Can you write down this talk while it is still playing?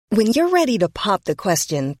When you're ready to pop the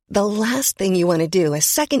question, the last thing you want to do is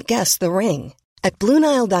second-guess the ring. At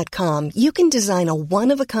BlueNile.com, you can design a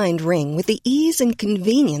one-of-a-kind ring with the ease and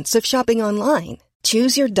convenience of shopping online.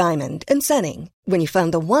 Choose your diamond and setting. When you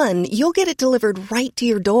find the one, you'll get it delivered right to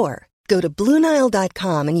your door. Go to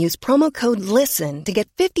BlueNile.com and use promo code LISTEN to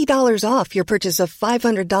get $50 off your purchase of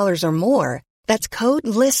 $500 or more. That's code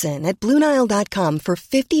LISTEN at BlueNile.com for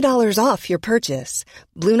 $50 off your purchase.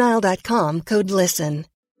 BlueNile.com, code LISTEN.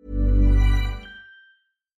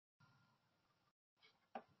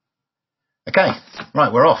 Okay,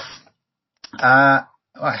 right, we're off. Right,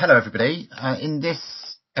 hello everybody. In this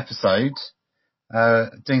episode,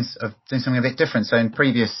 doing something a bit different. So in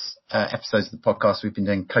previous episodes of the podcast, we've been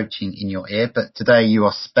doing coaching in your ear, but today you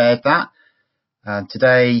are spared that.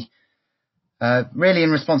 Today, really in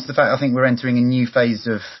response to the fact I think we're entering a new phase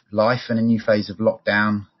of life and a new phase of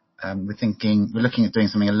lockdown. We're looking at doing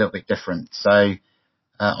something a little bit different. So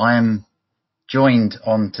I am joined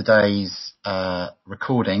on today's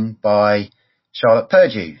recording by Charlotte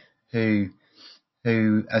Purdue,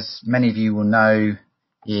 who, as many of you will know,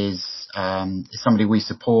 is somebody we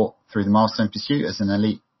support through the Milestone Pursuit as an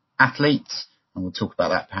elite athlete, and we'll talk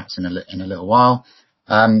about that perhaps in a little while.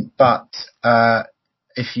 But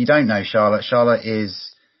if you don't know Charlotte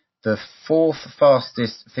is the fourth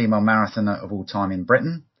fastest female marathoner of all time in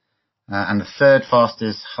Britain, and the third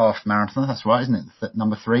fastest half marathoner. That's right, isn't it?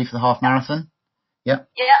 Number 3 for the half marathon. Yep.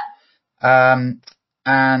 Yeah.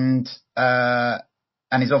 And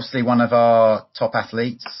is obviously one of our top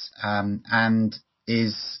athletes, and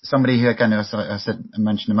is somebody who, again, as I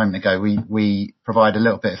mentioned a moment ago, we provide a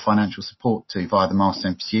little bit of financial support to via the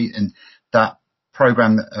Milestone Pursuit, and that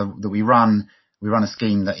program that we run a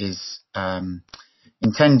scheme that is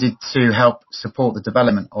intended to help support the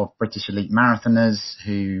development of British elite marathoners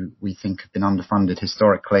who we think have been underfunded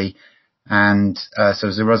historically. And so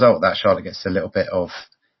as a result of that, Charlotte gets a little bit of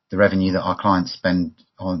the revenue that our clients spend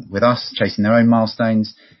on with us, chasing their own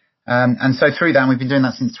milestones. And so through that, we've been doing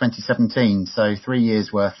that since 2017. So 3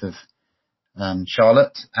 years worth of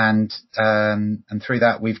Charlotte. And through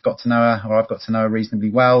that, we've got to know her, or I've got to know her reasonably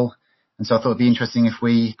well. And so I thought it'd be interesting if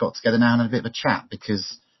we got together now and had a bit of a chat,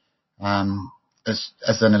 because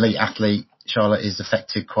as an elite athlete, Charlotte is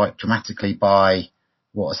affected quite dramatically by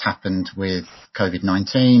what has happened with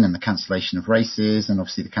COVID-19 and the cancellation of races, and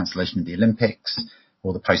obviously the cancellation of the Olympics,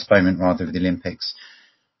 or the postponement rather of the Olympics.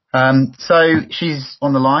 So she's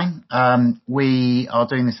on the line. We are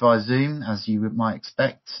doing this via Zoom, as you might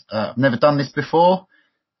expect. I've never done this before,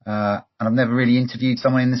 and I've never really interviewed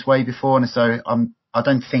someone in this way before, and so I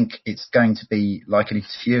don't think it's going to be like an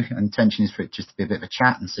interview. Intention is for it just to be a bit of a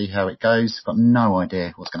chat and see how it goes. Got no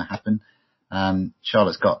idea what's going to happen.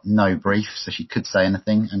 Charlotte's got no brief, so she could say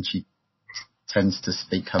anything, and she tends to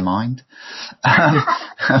speak her mind.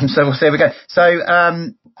 So we'll see how we go. So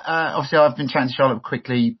obviously I've been chatting to Charlotte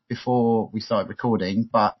quickly before we started recording,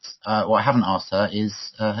 but what I haven't asked her is,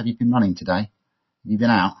 have you been running today? Have you been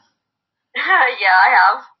out? Yeah, I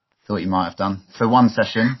have. Thought you might have done. For one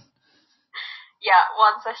session? Yeah,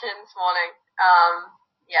 one session this morning.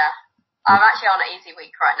 Yeah. I'm actually on an easy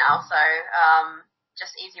week right now, so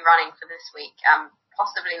just easy running for this week,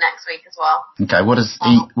 possibly next week as well. Okay, what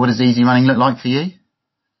does easy running look like for you?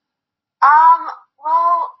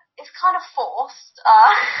 Well, it's kind of forced.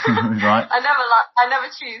 Right. I never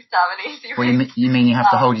choose to have an easy week. Well, you mean you have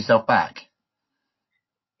to hold yourself back?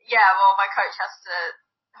 Yeah, well, my coach has to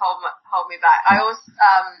hold me back. I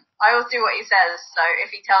always do what he says. So if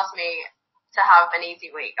he tells me to have an easy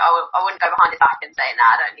week, I wouldn't go behind his back and say,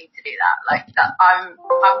 nah, I don't need to do that. Like that,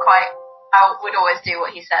 I would always do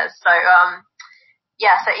what he says. So,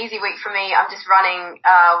 yeah, so easy week for me. I'm just running,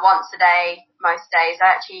 once a day, most days.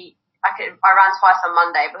 I ran twice on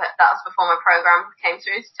Monday, but that was before my program came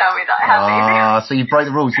through to tell me that I had to. So you broke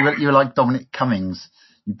the rules. You were like Dominic Cummings.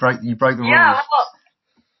 You broke the rules. Yeah, well,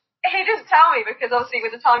 he didn't tell me because obviously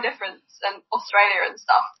with the time difference and Australia and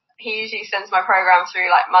stuff, he usually sends my program through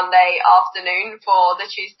like Monday afternoon for the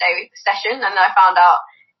Tuesday session, and I found out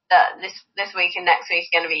that this week and next week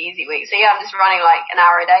is going to be easy week. So yeah, I'm just running like an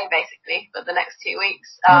hour a day basically for the next 2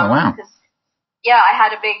 weeks. Wow. Because, yeah, I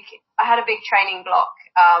had a big training block,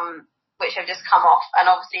 which have just come off, and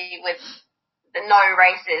obviously with the no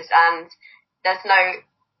races and there's no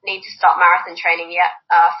need to start marathon training yet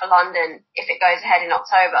for London if it goes ahead in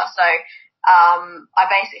October. So I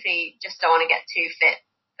basically just don't want to get too fit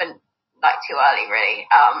for like too early, really.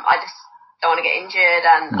 I just don't want to get injured,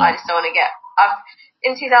 and I just don't want to get.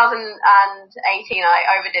 In 2018, I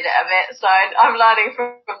overdid it a bit, so I'm learning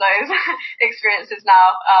from those experiences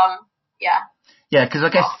now. Yeah. Yeah, because I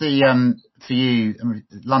guess for you,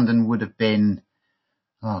 London would have been,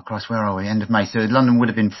 Oh, Christ, where are we? End of May. So London would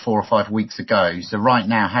have been 4 or 5 weeks ago. So right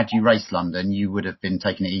now, had you raced London, you would have been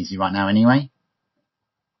taking it easy right now anyway?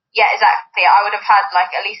 Yeah, exactly. I would have had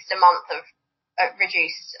like at least a month of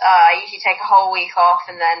reduced. I usually take a whole week off,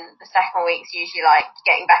 and then the second week's usually like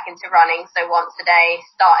getting back into running. So once a day,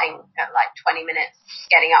 starting at like 20 minutes,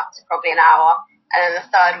 getting up to probably an hour. And then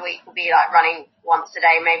the third week will be like running once a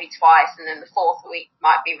day, maybe twice. And then the fourth week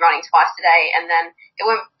might be running twice a day. And then it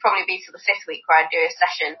won't probably be till the fifth week where I'd do a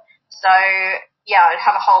session. So yeah, I'd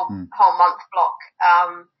have a whole month block,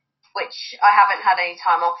 which I haven't had any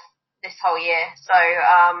time off this whole year. So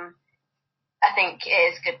I think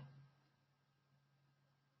it is good.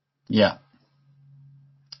 Yeah.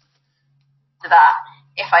 So that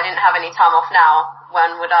if I didn't have any time off now,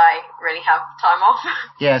 when would I really have time off?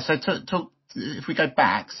 Yeah. So talk. If we go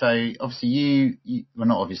back, so obviously you well,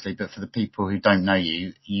 not obviously, but for the people who don't know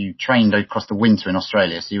you, you trained across the winter in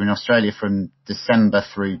Australia. So you were in Australia from December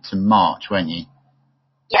through to March, weren't you?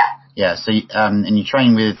 Yeah. Yeah. So and you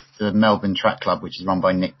trained with the Melbourne Track Club, which is run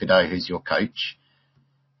by Nick Bideau, who's your coach.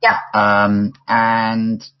 Yeah.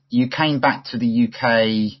 And you came back to the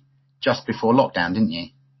UK just before lockdown, didn't you?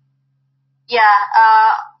 Yeah,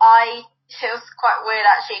 it was quite weird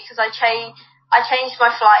actually, because I changed my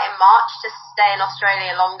flight in March to stay in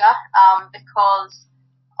Australia longer, because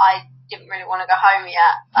I didn't really want to go home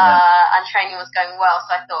yet, and training was going well,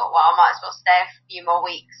 so I thought, well, I might as well stay a few more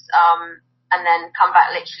weeks, and then come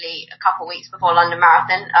back literally a couple of weeks before London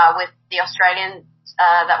Marathon, with the Australians,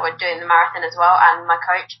 that were doing the marathon as well, and my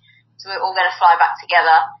coach. So we were all going to fly back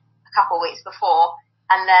together a couple of weeks before.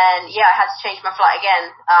 And then, yeah, I had to change my flight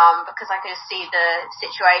again, because I could see the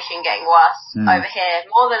situation getting worse over here,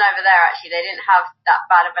 more than over there, actually. They didn't have that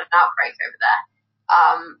bad of an outbreak over there.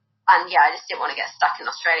 And yeah, I just didn't want to get stuck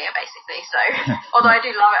in Australia, basically. So, although I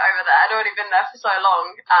do love it over there, I'd already been there for so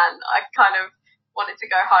long, and I kind of wanted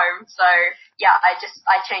to go home. So, yeah, I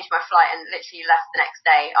changed my flight and literally left the next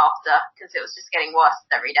day after, because it was just getting worse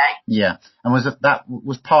every day. Yeah. And was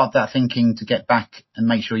part of that thinking to get back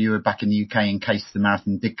and make sure you were back in the UK in case the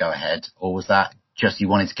marathon did go ahead, or was that just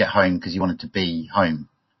you wanted to get home because you wanted to be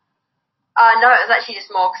home? No, it was actually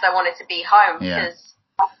just more because I wanted to be home, because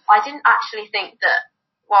I didn't actually think that,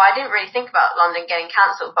 well, I didn't really think about London getting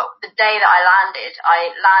cancelled, but the day that I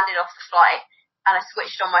landed off the flight and I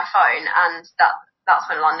switched on my phone, and that's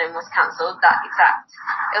when London was cancelled,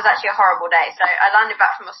 it was actually a horrible day. So I landed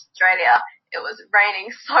back from Australia. It was raining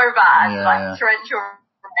so bad, torrential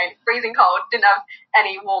rain, freezing cold, didn't have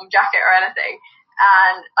any warm jacket or anything.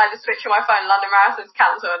 And I just switched on my phone, London Marathon's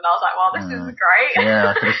cancelled, and I was like, well, this is great. Yeah,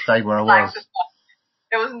 I could have stayed where I was.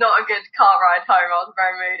 It was not a good car ride home. I was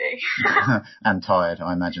very moody. And tired,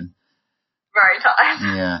 I imagine. Very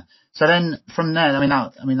tired. Yeah. So then from there, that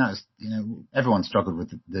was, everyone struggled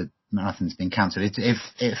with the marathons being cancelled.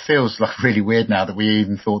 It feels like really weird now that we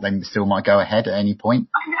even thought they still might go ahead at any point.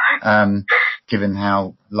 I know. Given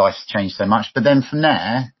how life's changed so much. But then from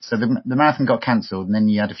there, so the marathon got cancelled, and then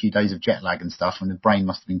you had a few days of jet lag and stuff, and the brain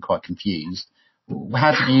must have been quite confused.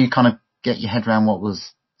 How did you kind of get your head around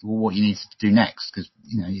what you needed to do next? Because,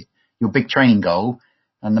 your big training goal,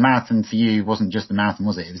 and the marathon for you wasn't just the marathon,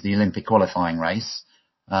 was it? It was the Olympic qualifying race.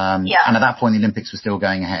 And at that point, the Olympics were still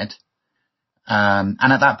going ahead. And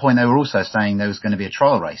at that point, they were also saying there was going to be a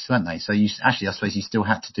trial race, weren't they? So I suppose you still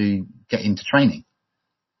had to get into training.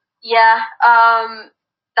 Yeah,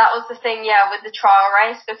 that was the thing, with the trial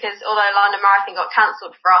race, because although London Marathon got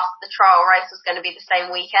cancelled for us, the trial race was going to be the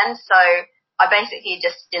same weekend. So I basically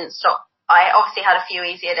just didn't stop. I obviously had a few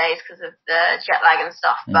easier days because of the jet lag and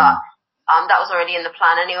stuff, but that was already in the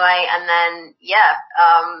plan anyway. And then,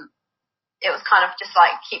 it was kind of just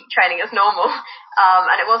like keep training as normal.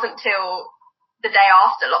 And it wasn't till the day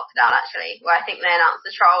after lockdown, actually, where I think they announced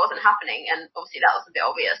the trial wasn't happening. And obviously that was a bit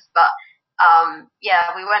obvious, but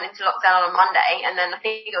we went into lockdown on a Monday, and then I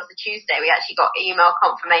think it was the Tuesday we actually got email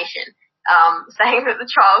confirmation saying that the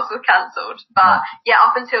trials were cancelled. But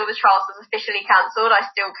up until the trials was officially cancelled, I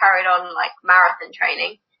still carried on like marathon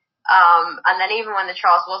training. And then even when the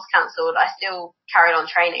trials was cancelled, I still carried on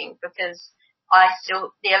training, because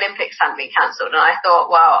the Olympics hadn't been cancelled, and I thought,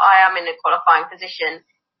 well, I am in a qualifying position.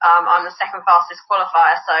 I'm the second fastest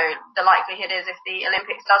qualifier, so the likelihood is if the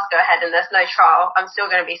Olympics does go ahead and there's no trial, I'm still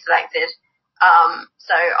going to be selected.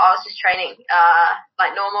 So I was just training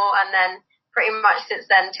like normal, and then pretty much since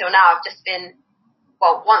then till now, I've just been,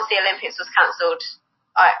 once the Olympics was cancelled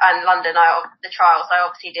and London, the trials, I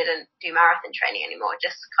obviously didn't do marathon training anymore,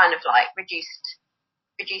 just kind of like reduced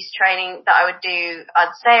training that I would do,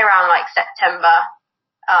 I'd say around like September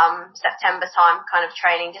time kind of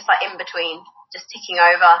training, just like in between just ticking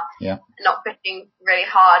over, not pushing really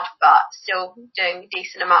hard, but still doing a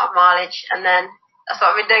decent amount of mileage. And then that's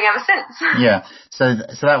what I've been doing ever since. Yeah. So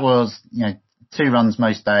that was, 2 runs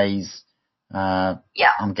most days.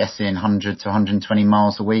 I'm guessing 100 to 120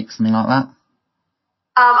 miles a week, something like that.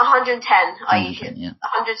 110. I usually 100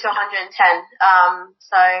 to 110.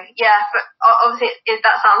 So yeah, but obviously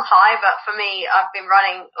that sounds high, but for me, I've been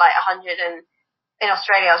running like 100, and in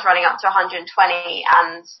Australia I was running up to 120,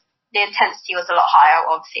 and the intensity was a lot higher,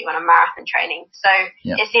 obviously, when I'm marathon training. So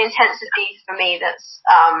it's the intensity for me that's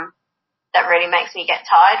that really makes me get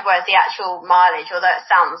tired. Whereas the actual mileage, although it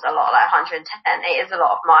sounds a lot like 110, it is a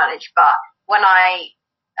lot of mileage. But when I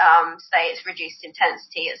say it's reduced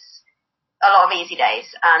intensity, it's a lot of easy days,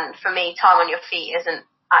 and for me, time on your feet isn't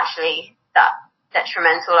actually that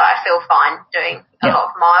detrimental. I feel fine doing a lot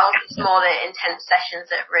of miles. It's more the intense sessions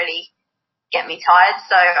that really get me tired.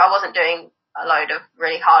 So I wasn't doing a load of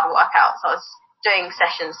really hard workouts. I was doing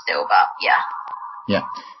sessions still, but yeah.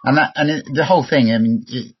 And the whole thing. I mean,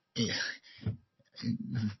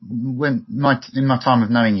 in my time of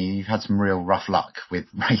knowing you, you've had some real rough luck with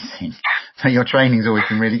racing. So your training's always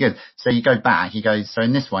been really good. So you go back. So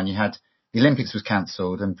in this one, you had. The Olympics was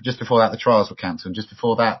cancelled, and just before that, the trials were cancelled. And just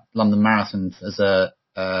before that, London Marathon as a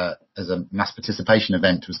mass participation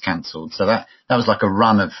event was cancelled. So that was like a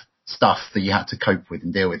run of stuff that you had to cope with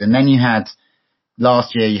and deal with. And then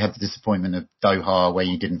last year, you had the disappointment of Doha, where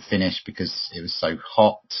you didn't finish because it was so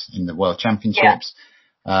hot in the World Championships.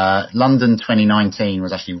 London 2019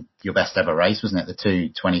 was actually your best ever race, wasn't it?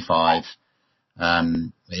 The 2:25.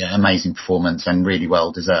 Amazing performance and really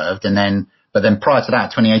well deserved. But then prior to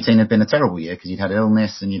that, 2018 had been a terrible year because you'd had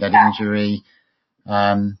illness and you'd had injury.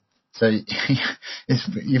 So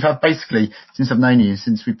you've had basically, since I've known you,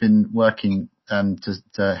 since we've been working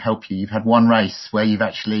to help you, you've had one race where you've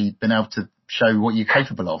actually been able to show what you're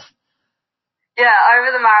capable of. Yeah,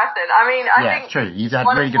 over the marathon. I mean, I think... true. You've had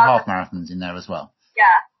really good half marathons in there as well.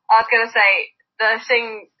 Yeah, I was going to say, the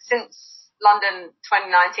thing, since London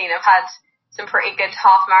 2019, I've had some pretty good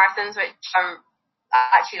half marathons, which I'm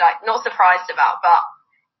actually not surprised about, but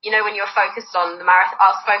when you're focused on the marathon,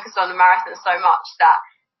 I was focused on the marathon so much that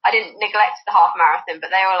I didn't neglect the half marathon, but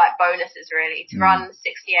they were like bonuses really. To run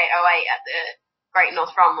 68:08 at the Great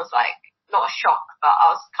North Run was not a shock, but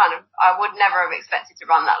I would never have expected to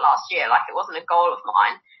run that last year. It wasn't a goal of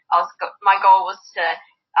mine. My goal was to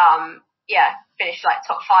finish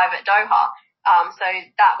top 5 at Doha. So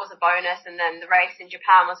that was a bonus, and then the race in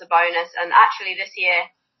Japan was a bonus, and actually this year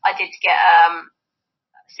I did get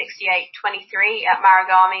 68:23 at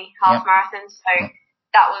Marugame half marathon. So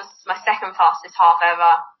that was my second fastest half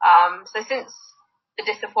ever. So since the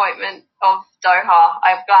disappointment of Doha,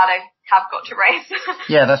 I'm glad I have got to race.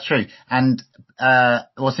 Yeah, that's true. And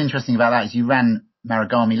what's interesting about that is you ran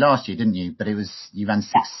Marugame last year, didn't you? But you ran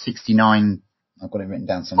 6:69. I've got it written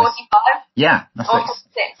down somewhere. 45? Yeah, that's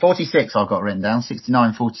 46 I've got written down.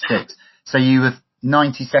 69:46. So you were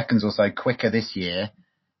 90 seconds or so quicker this year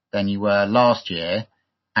than you were last year.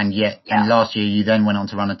 And last year you then went on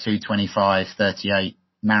to run a 2:25:38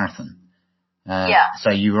 marathon. So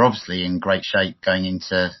you were obviously in great shape going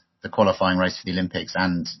into the qualifying race for the Olympics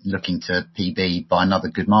and looking to PB by another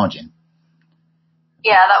good margin.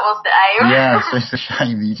 Yeah, that was the aim. Yeah, so it's a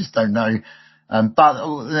shame that you just don't know.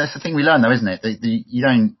 But that's the thing we learn though, isn't it?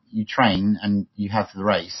 You train and you have the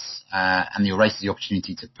race, and your race is the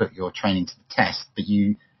opportunity to put your training to the test, but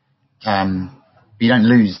you don't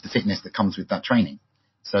lose the fitness that comes with that training.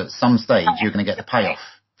 So at some stage, you're going to get the payoff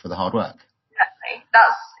for the hard work. Exactly.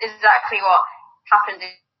 That's exactly what happened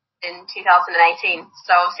in 2018.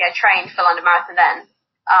 So obviously I trained for London Marathon then,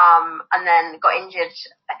 and then got injured.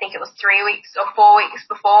 I think it was 3 weeks or 4 weeks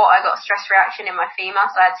before I got a stress reaction in my femur,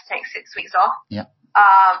 so I had to take 6 weeks off. Yeah.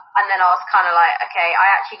 And then I was kind of like, okay,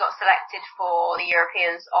 I actually got selected for the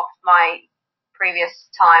Europeans off my previous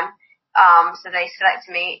time. So they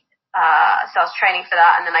selected me. So I was training for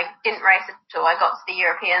that, and then I didn't race until I got to the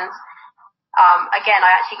Europeans. Again,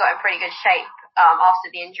 I actually got in pretty good shape after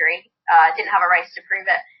the injury. Didn't have a race to prove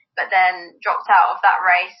it, but then dropped out of that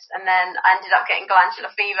race, and then I ended up getting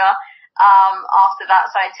glandular fever after that.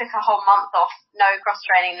 So I took a whole month off, no cross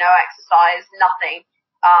training, no exercise, nothing.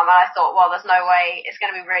 And I thought, well, there's no way, it's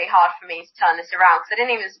going to be really hard for me to turn this around, because I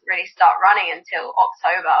didn't even really start running until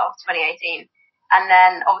October of 2018. And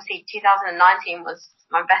then obviously 2019 was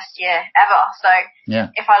my best year ever. So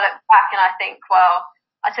if I look back and I think, well,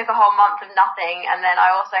 I took a whole month of nothing, and then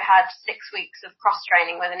I also had 6 weeks of cross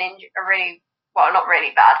training with an injury, not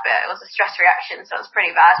really bad, but it was a stress reaction, so it was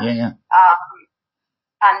pretty bad.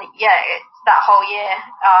 And yeah, it's that whole year,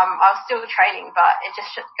 I was still training, but it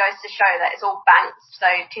just goes to show that it's all banked. So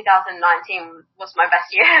 2019 was my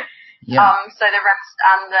best year. Yeah. So the rest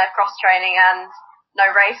and the cross training and no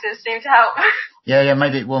races seem to help. Yeah,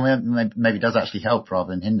 maybe it does actually help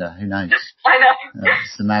rather than hinder. Who knows? I know.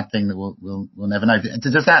 It's a mad thing that we'll never know.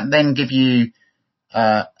 Does that then give you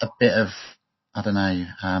a bit of, I don't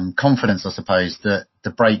know, confidence, I suppose, that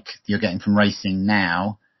the break you're getting from racing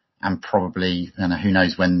now, and probably, who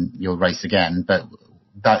knows when you'll race again, but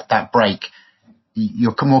that break,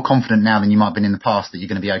 you're more confident now than you might have been in the past that you're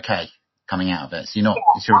going to be okay coming out of it. So you're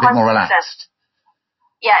a bit more relaxed.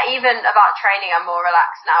 Yeah, even about training, I'm more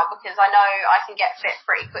relaxed now because I know I can get fit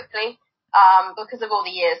pretty quickly, because of all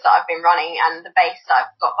the years that I've been running and the base that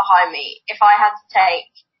I've got behind me. If I had to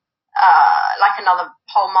take, like another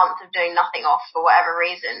whole month of doing nothing off for whatever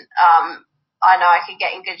reason, I know I could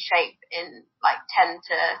get in good shape in like 10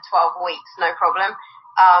 to 12 weeks, no problem.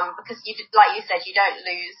 Because like you said, you don't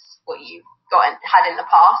lose what you've had in the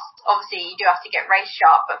past. Obviously you do have to get race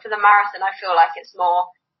sharp, but for the marathon, I feel like it's more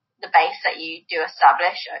the base that you do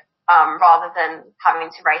establish, rather than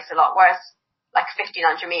having to race a lot. Whereas like a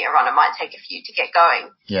 1500 meter runner might take a few to get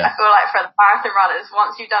going. Yeah. I feel like for the marathon runners,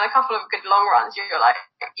 once you've done a couple of good long runs, you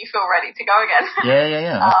feel ready to go again.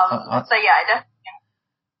 Yeah. So yeah, I definitely.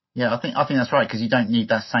 Yeah, I think that's right, because you don't need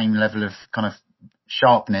that same level of kind of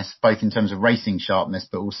sharpness, both in terms of racing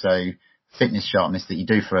sharpness, but also fitness sharpness that you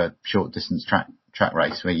do for a short distance track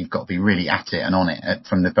race, where you've got to be really at it and on it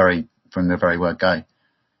from the very word go.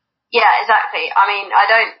 Yeah, exactly. I mean,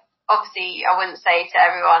 I wouldn't say to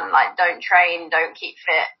everyone, like, don't train, don't keep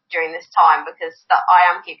fit during this time, because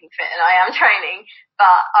I am keeping fit and I am training.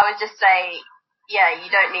 But I would just say, yeah,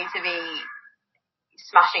 you don't need to be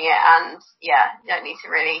smashing it, and yeah, you don't need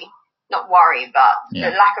to really not worry, but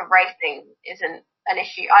the lack of racing isn't an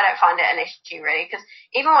issue. I don't find it an issue really, because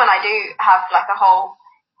even when I do have like a whole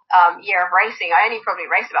year of racing, I only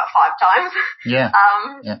probably race about 5 times.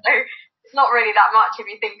 So it's not really that much if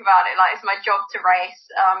you think about it. Like, it's my job to race,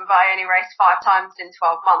 but I only race 5 times in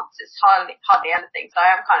 12 months. It's hardly anything, so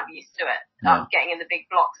I am kind of used to it, getting in the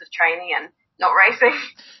big blocks of training and not racing.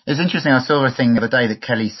 It's interesting. I saw a thing the other day that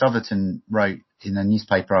Kelly Southerton wrote in a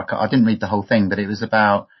newspaper. I didn't read the whole thing, but it was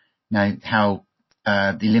about, how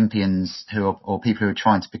the Olympians or people who are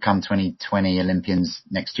trying to become 2020 Olympians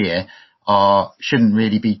next year shouldn't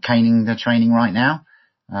really be caning their training right now.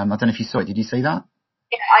 I don't know if you saw it. Did you see that?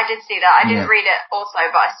 Yeah, I did see that. I didn't read it also,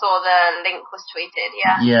 but I saw the link was tweeted.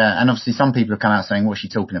 Yeah. Yeah, and obviously some people have come out saying, what's she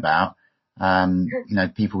talking about?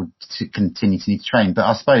 People continue to need to train. But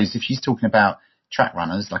I suppose if she's talking about track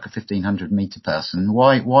runners, like a 1500 meter person,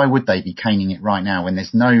 why would they be caning it right now when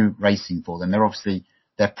there's no racing for them?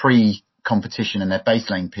 Their pre-competition and their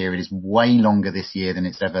baseline period is way longer this year than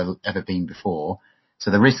it's ever been before. So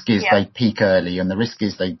the risk is they peak early, and the risk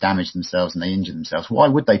is they damage themselves and they injure themselves. Why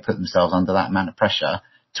would they put themselves under that amount of pressure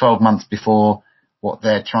 12 months before what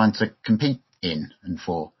they're trying to compete in and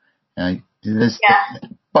for? But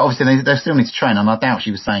obviously they still need to train, and I doubt she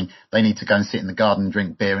was saying they need to go and sit in the garden and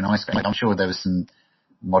drink beer and ice cream. I'm sure there was some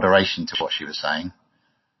moderation to what she was saying.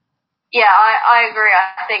 Yeah, I agree.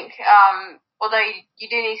 I think, although you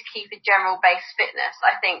do need to keep a general base fitness,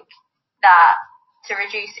 I think that to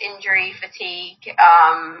reduce injury, fatigue,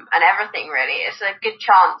 and everything really, it's a good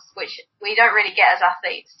chance, which we don't really get as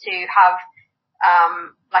athletes, to have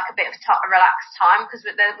like a bit of relaxed time, because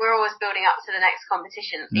we're always building up to the next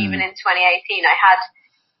competition. Even in 2018, I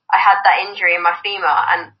had that injury in my femur,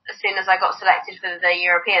 and as soon as I got selected for the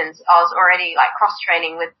Europeans, I was already like cross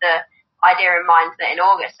training with the idea in mind that in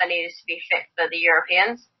August I needed to be fit for the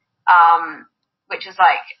Europeans, which was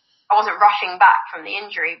like, I wasn't rushing back from the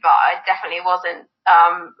injury, but I definitely wasn't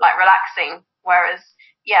like relaxing. Whereas,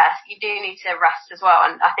 yes, you do need to rest as well.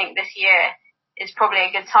 And I think this year is probably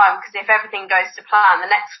a good time, because if everything goes to plan, the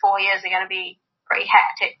next 4 years are going to be pretty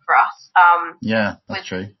hectic for us. That's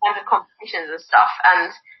true. In terms of competitions and stuff.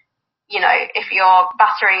 And, if you're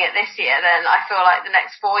battering it this year, then I feel like the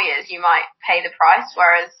next 4 years you might pay the price.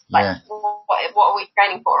 Whereas, what are we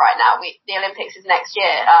training for right now? The Olympics is next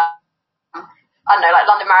year. I don't know, like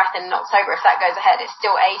London Marathon in October, if that goes ahead, it's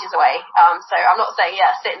still ages away. So I'm not saying,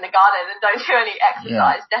 sit in the garden and don't do any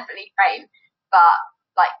exercise, definitely train. But,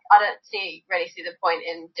 like, I don't really see the point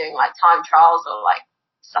in doing, like, time trials or, like,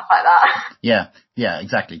 stuff like that. Yeah,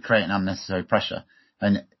 exactly. Creating unnecessary pressure.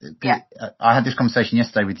 And I had this conversation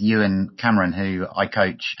yesterday with Ewan Cameron, who I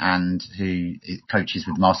coach and who coaches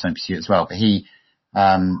with Milestone Pursuit as well. But he's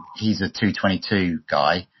a 222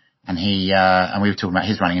 guy. And and we were talking about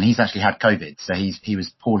his running, and he's actually had COVID, so he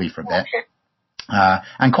was poorly for a bit.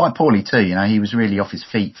 And quite poorly too. He was really off his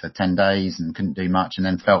feet for 10 days and couldn't do much, and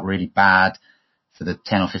then felt really bad for the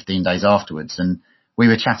 10 or 15 days afterwards. And we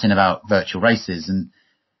were chatting about virtual races, and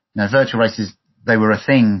virtual races, they were a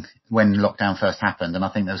thing when lockdown first happened, and I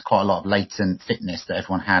think there was quite a lot of latent fitness that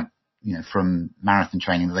everyone had, from marathon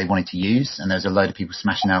training that they wanted to use, and there was a load of people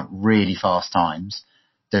smashing out really fast times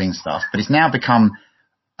doing stuff. But it's now become,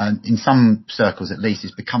 in some circles at least,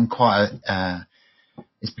 it's become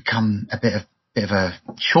a bit of a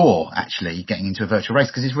chore actually getting into a virtual race,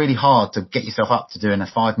 because it's really hard to get yourself up to doing a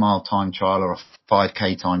 5-mile time trial or a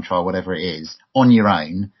 5K time trial, whatever it is, on your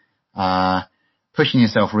own, pushing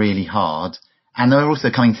yourself really hard. And they're also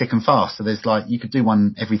coming thick and fast. So there's you could do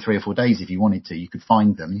one every 3 or 4 days if you wanted to. You could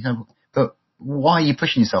find them. But why are you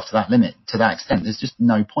pushing yourself to that limit, to that extent? There's just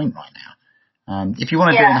no point right now. If you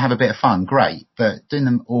want to do it and have a bit of fun, great. But doing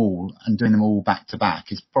them all back to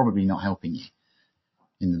back is probably not helping you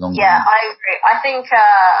in the long run. Yeah, I agree. I think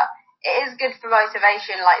it is good for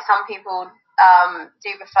motivation. Some people do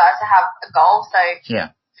prefer to have a goal. So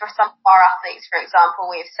yeah. For some of our athletes, for example,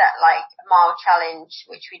 we've set a mile challenge,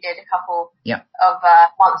 which we did a couple of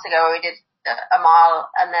months ago, where we did a mile,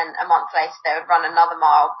 and then a month later they would run another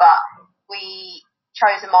mile. But we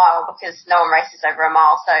chose a mile because no one races over a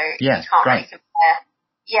mile, so you can't really compare.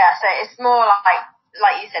 Yeah, so it's more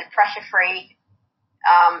like you said, pressure free,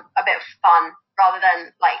 a bit of fun, rather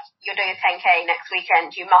than you're doing a 10K next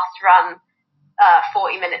weekend, you must run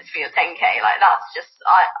 40 minutes for your 10K. That's just,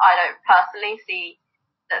 I don't personally see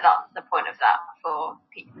that's the point of that for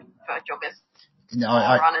people, for joggers, or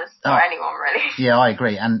runners, or anyone really. Yeah, I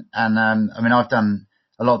agree. And I've done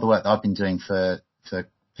a lot of the work that I've been doing for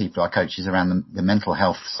people I coach is around the mental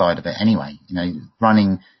health side of it anyway.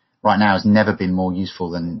 Running right now has never been more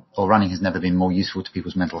useful running has never been more useful to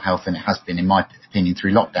people's mental health than it has been, in my opinion,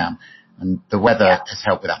 through lockdown. And the weather has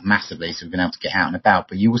helped with that massively, so we've been able to get out and about.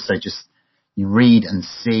 But you also you read and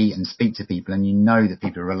see and speak to people, and that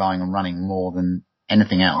people are relying on running more than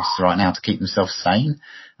anything else right now to keep themselves sane.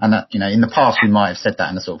 And that, in the past we might have said that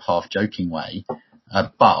in a sort of half joking way,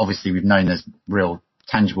 but obviously we've known there's real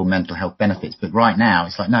tangible mental health benefits. But right now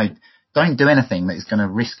it's no, don't do anything that is going to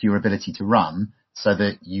risk your ability to run, so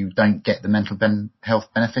that you don't get the mental health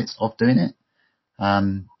benefits of doing it.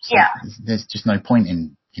 There's just no point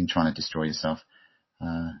in trying to destroy yourself.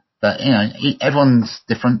 But everyone's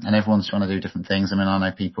different and everyone's trying to do different things. I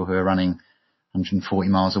know people who are running 140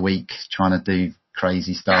 miles a week, trying to do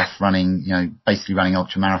crazy stuff, basically running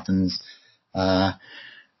ultra marathons.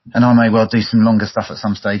 And I may well do some longer stuff at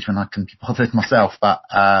some stage when I can be bothered myself. But,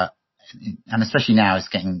 and especially now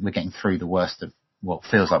we're getting through the worst of what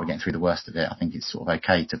feels like we're getting through the worst of it. I think it's sort of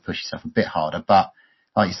okay to push yourself a bit harder, but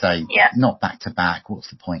like you say, not back to back. What's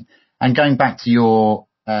the point? And going back to your,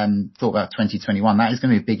 thought about 2021, that is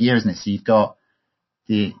going to be a big year, isn't it? So you've got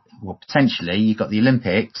potentially you've got the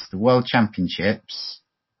Olympics, the World Championships.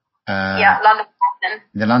 London Marathon.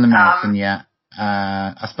 The London Marathon,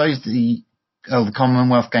 I suppose the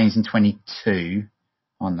Commonwealth Games in 22,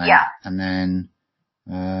 aren't they? Yeah. And then,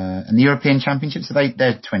 and the European Championships,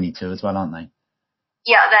 they're 22 as well, aren't they?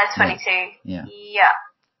 Yeah, they're 22. Yeah.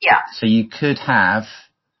 Yeah. So you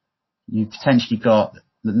potentially got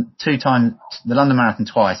the London Marathon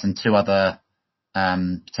twice and 2 other,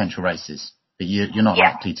 potential races. But you're not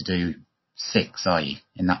likely to do 6, are you,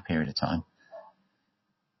 in that period of time?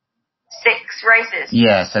 6 races?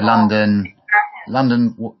 Yeah, so London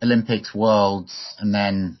Olympics, Worlds, and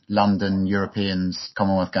then London Europeans,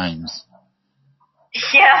 Commonwealth Games.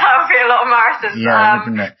 Yeah, that would be a lot of marathons. Yeah,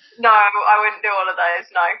 wouldn't it? No, I wouldn't do all of those,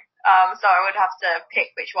 no. So I would have to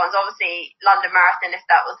pick which ones. Obviously, London Marathon, if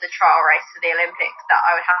that was the trial race for the Olympics, that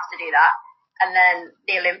I would have to do that. And then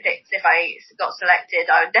the Olympics, if I got selected,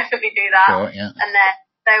 I would definitely do that. Sure, yeah. And then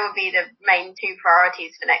they would be the main 2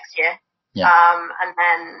 priorities for next year. Yeah. And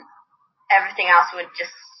then everything else would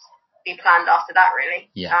just be planned after that,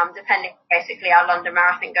 really. Yeah. Depending basically how London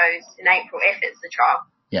Marathon goes in April, if it's the trial.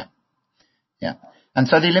 Yeah. Yeah. And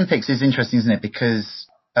so the Olympics is interesting, isn't it? Because,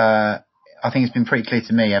 I think it's been pretty clear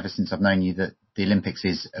to me ever since I've known you that the Olympics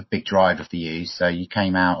is a big driver for you. So you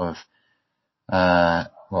came out of, I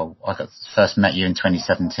first met you in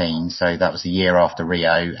 2017. So that was a year after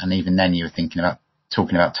Rio. And even then you were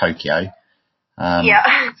talking about Tokyo.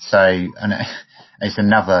 So, and it's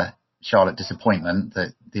another Charlotte disappointment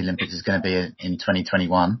that the Olympics is going to be in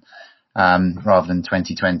 2021, rather than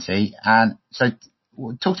 2020. And so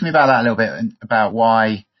talk to me about that a little bit, about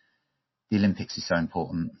why the Olympics is so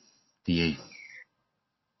important for you.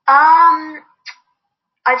 I've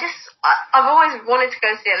always wanted to go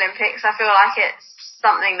to the Olympics. I feel like it's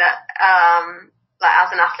something that,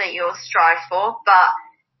 as an athlete, you'll strive for. But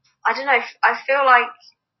I don't know, I feel like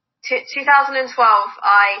 2012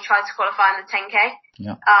 I tried to qualify in the 10K.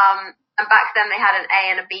 Yeah. And back then they had an A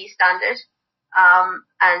and a B standard.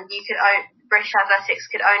 And British Athletics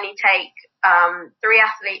could only take 3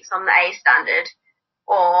 athletes on the A standard,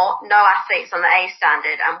 or no athletes on the A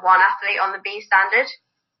standard and 1 athlete on the B standard.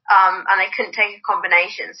 And they couldn't take a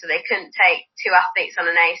combination, so they couldn't take 2 athletes on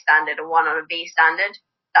an A standard and 1 on a B standard.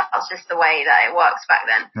 That was just the way that it works back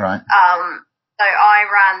then. Right. So I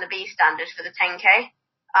ran the B standard for the 10K.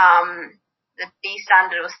 The B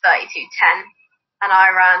standard was 32.10, and I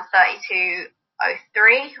ran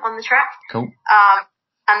 32.03 on the track. Cool.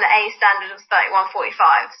 And the A standard was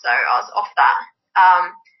 31.45, so I was off that.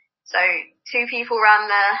 So 2 people ran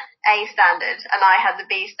the A standard, and I had the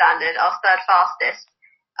B standard. I was 3rd fastest.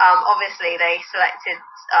 Obviously they selected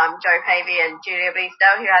Joe Pavey and Julia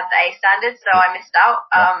Bleasdale, who had the A standard, so I missed out,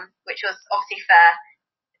 which was obviously fair,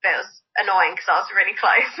 but it was annoying because I was really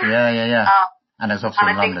close. Yeah. And it was obviously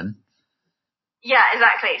in London. Yeah,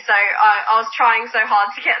 exactly. So I was trying so hard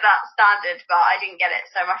to get that standard, but I didn't get it.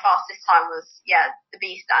 So my fastest time was, the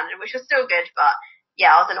B standard, which was still good, but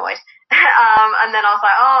I was annoyed. And then I was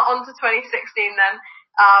like, on to 2016 then.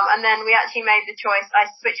 And then we actually made the choice. I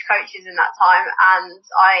switched coaches in that time, and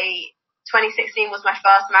 2016 was my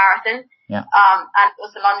first marathon. Yeah. And it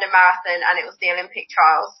was the London Marathon, and it was the Olympic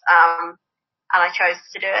trials. And I chose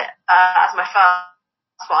to do it, as my first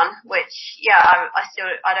one, which,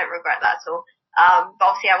 I don't regret that at all. But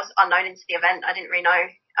obviously I was unknown into the event. I didn't really know,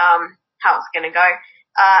 how it's going to go.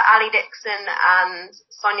 Ali Dixon and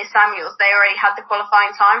Sonia Samuels, they already had the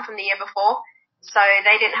qualifying time from the year before. So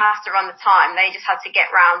they didn't have to run the time. They just had to get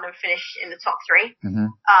round and finish in the top 3. Mm-hmm.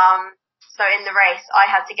 So in the race, I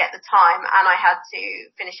had to get the time, and I had to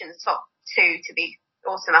finish in the top 2 to be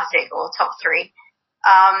automatic, or top 3.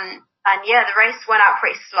 And the race went out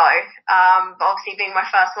pretty slow. But obviously being my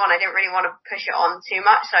first one, I didn't really want to push it on too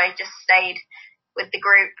much. So I just stayed with the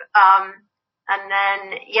group. And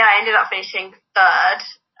then, I ended up finishing 3rd.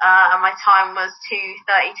 And my time was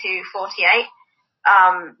 2:32.48.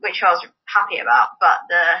 Which I was happy about, but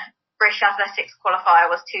the British Athletics qualifier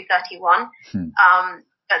was 2:31.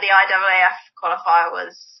 But the IAAF qualifier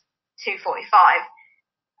was 2:45.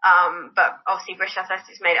 But obviously British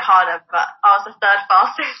Athletics made it harder, but I was the 3rd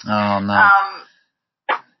fastest. Oh no.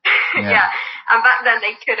 Yeah. And back then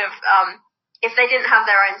they could have, if they didn't have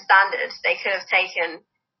their own standards, they could have taken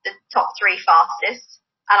the top 3 fastest,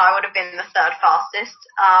 and I would have been the 3rd fastest.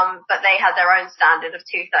 But they had their own standard of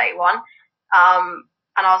 2:31.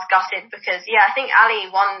 And I was gutted because, I think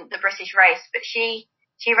Ali won the British race, but she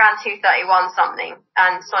ran 2:31 something,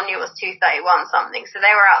 and Sonia was 2:31 something. So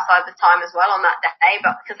they were outside the time as well on that day,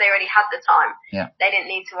 but because they already had the time, they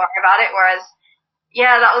didn't need to worry about it. Whereas,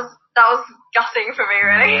 that was gutting for me,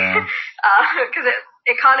 really. Because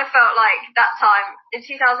it kind of felt like that time in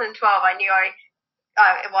 2012, I knew I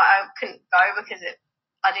couldn't go because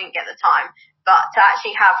I didn't get the time, but to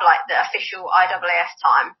actually have like the official IAAF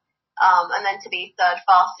time, and then to be 3rd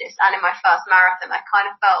fastest, and in my first marathon, I kind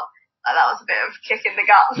of felt like that was a bit of a kick in the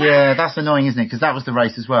gut. Yeah, that's annoying, isn't it? Because that was the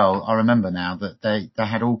race as well. I remember now that they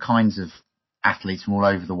had all kinds of athletes from all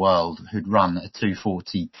over the world who'd run a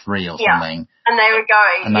 2:43 or something. And they were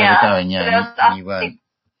going. And they were going, So there was athletes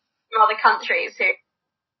from other countries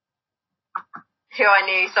who I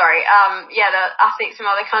knew, the athletes from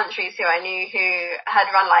other countries who I knew who had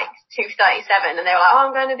run like 2:37, and they were like,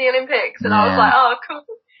 I'm going to the Olympics. And I was like, oh, cool.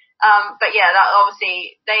 But that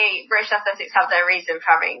obviously British Athletics have their reason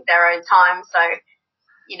for having their own time. So,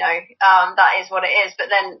 that is what it is. But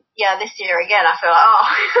then, this year again, I feel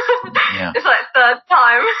like, it's like 3rd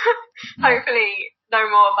time. Hopefully no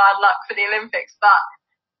more bad luck for the Olympics. But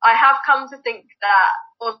I have come to think that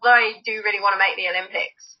although I do really want to make the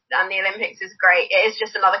Olympics, and the Olympics is great, it is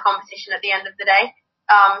just another competition at the end of the day.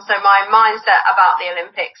 So my mindset about the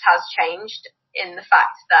Olympics has changed, in the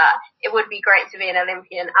fact that it would be great to be an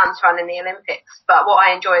Olympian and to run in the Olympics, but what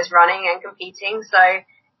I enjoy is running and competing. So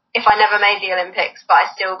if I never made the Olympics, but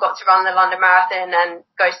I still got to run the London Marathon and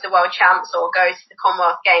go to the World Champs or go to the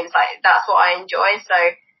Commonwealth Games, like that's what I enjoy.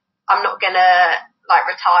 So I'm not gonna like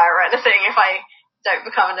retire or anything if I don't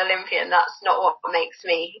become an Olympian. That's not what makes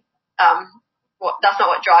me, that's not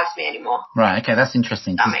what drives me anymore. Right, okay, that's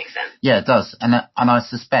interesting. That makes sense. Yeah, it does. And I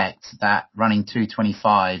suspect that running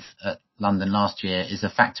 2:25 at London last year is a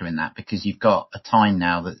factor in that, because you've got a time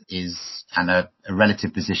now that is, and a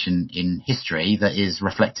relative position in history that is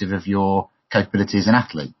reflective of your capability as an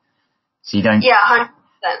athlete. So you don't, 100%.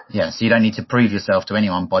 Yeah, so you don't need to prove yourself to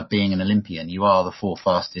anyone by being an Olympian. You are the 4th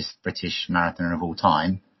fastest British marathoner of all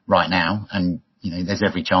time right now, and there's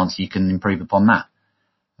every chance you can improve upon that.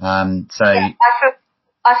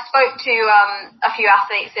 I spoke to a few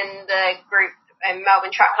athletes in the group in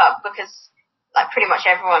Melbourne Track Club, because like pretty much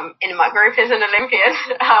everyone in my group is an Olympian.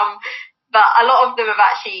 But a lot of them have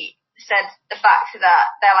actually said the fact that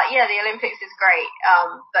they're like, yeah, the Olympics is great,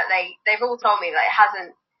 but they've all told me that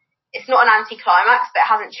it's not an anti-climax, but it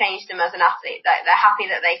hasn't changed them as an athlete. They're happy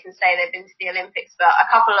that they can say they've been to the Olympics, but a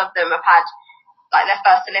couple of them have had like their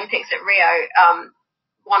first Olympics at Rio.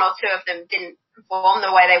 One or two of them didn't perform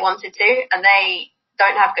the way they wanted to, and they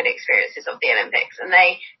don't have good experiences of the Olympics, and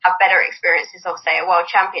they have better experiences of, say, a World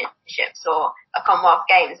Championships or a Commonwealth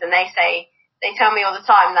Games. And they tell me all the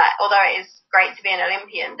time that although it is great to be an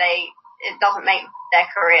Olympian, it doesn't make their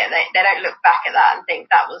career. They don't look back at that and think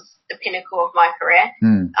that was the pinnacle of my career.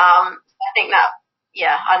 I think that,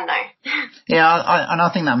 yeah, I don't know. Yeah, I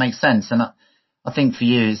think that makes sense. And I think for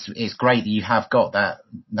you, it's great that you have got that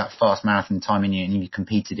fast marathon time in you, and you've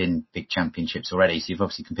competed in big championships already. So you've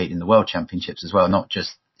obviously competed in the World Championships as well, not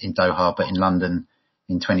just in Doha, but in London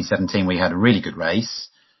in 2017, where you had a really good race.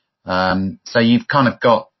 So you've kind of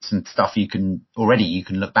got some stuff you can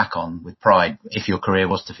look back on with pride if your career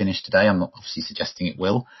was to finish today. I'm not obviously suggesting it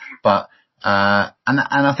will, but, and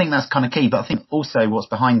I think that's kind of key. But I think also what's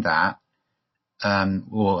behind that,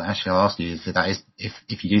 well, actually I'll ask you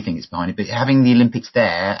if you do think it's behind it, but having the Olympics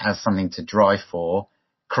there as something to drive for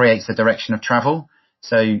creates a direction of travel.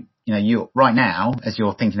 So, you right now, as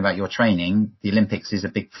you're thinking about your training, the Olympics is a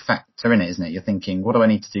big factor in it, isn't it? You're thinking, what do I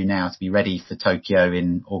need to do now to be ready for Tokyo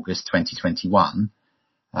in August 2021?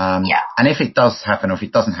 Yeah. And if it does happen or if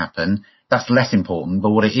it doesn't happen, that's less important.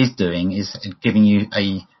 But what it is doing is giving you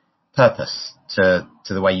a purpose to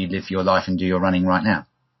the way you live your life and do your running right now.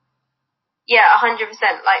 Yeah, 100%.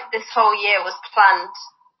 Like this whole year was planned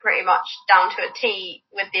pretty much down to a T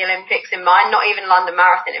with the Olympics in mind, not even London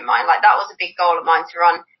Marathon in mind. Like that was a big goal of mine to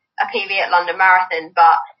run a PB at London Marathon,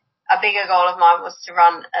 but a bigger goal of mine was to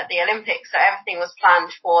run at the Olympics. So everything was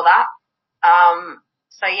planned for that.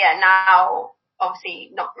 So yeah, now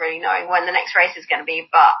obviously not really knowing when the next race is going to be,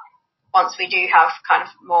 but once we do have kind of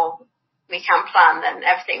more we can plan, then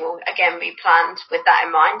everything will again be planned with that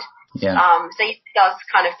in mind. Yeah. So it does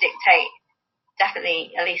kind of dictate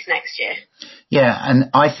definitely at least next year. Yeah, and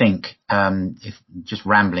I think, if just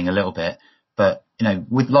rambling a little bit, but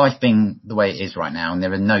with life being the way it is right now, and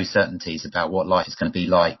there are no certainties about what life is going to be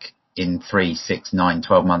like in 3, 6, 9,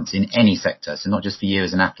 12 months in any sector. So not just for you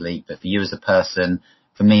as an athlete, but for you as a person,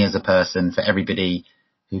 for me as a person, for everybody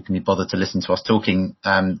who can be bothered to listen to us talking.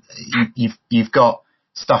 You've got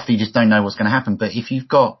stuff that you just don't know what's going to happen. But if you've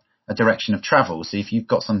got a direction of travel, so if you've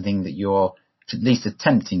got something that you're at least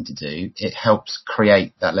attempting to do, it helps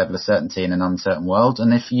create that level of certainty in an uncertain world.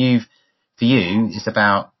 And for you, it's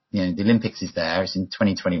about, the Olympics is there. It's in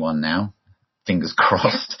 2021 now, fingers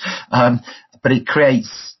crossed. But it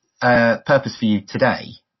creates purpose for you today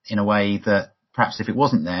in a way that perhaps if it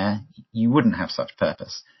wasn't there, you wouldn't have such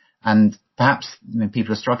purpose. And perhaps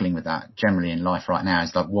people are struggling with that generally in life right now.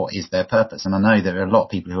 Is like, what is their purpose? And I know there are a lot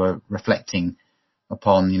of people who are reflecting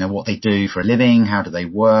upon, what they do for a living, how do they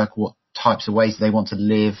work, what types of ways they want to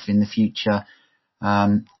live in the future.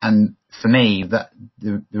 And for me, that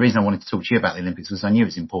the reason I wanted to talk to you about the Olympics was I knew it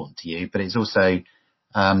was important to you, but it's also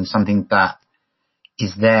something that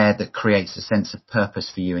is there that creates a sense of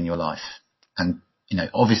purpose for you in your life. And,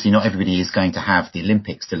 obviously not everybody is going to have the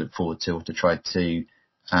Olympics to look forward to or to try to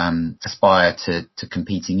aspire to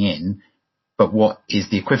competing in, but what is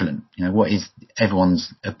the equivalent? What is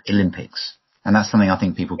everyone's Olympics? And that's something I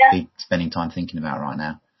think people could be spending time thinking about right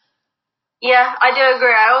now. Yeah, I do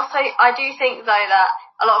agree. I do think though that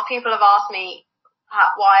a lot of people have asked me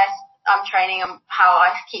why I'm training and how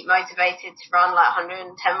I keep motivated to run like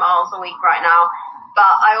 110 miles a week right now. But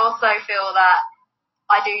I also feel that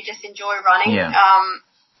I do just enjoy running. Yeah.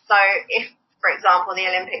 So if, for example, the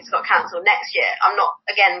Olympics got cancelled next year, I'm not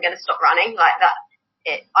again going to stop running like that.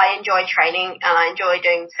 I enjoy training and I enjoy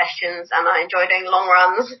doing sessions and I enjoy doing long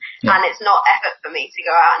runs, and it's not effort for me to go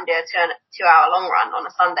out and do a 2-hour long run on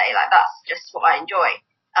a Sunday. Like that's just what I enjoy.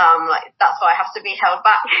 Like that's why I have to be held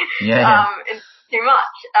back too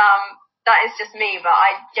much. That is just me, but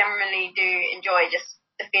I generally do enjoy just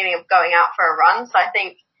the feeling of going out for a run. So I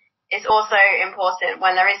think it's also important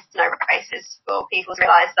when there is no races for people to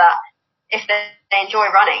realise that if they enjoy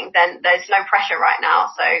running, then there's no pressure right now.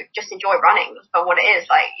 So just enjoy running for what it is.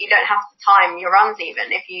 Like you don't have to time your runs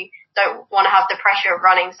even. If you don't want to have the pressure of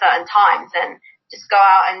running certain times, then just go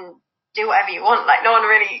out and do whatever you want. Like no one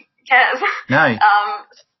really cares. No.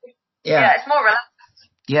 Yeah, it's more relaxed.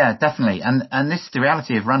 Yeah, definitely. And this, the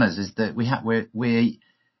reality of runners is that we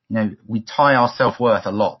tie our self-worth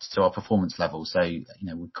a lot to our performance level. So, we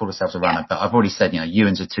call ourselves a runner, but I've already said,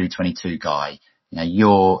 Ewan's a 2:22 guy.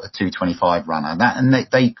 you're a 2:25 runner.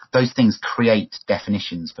 Those things create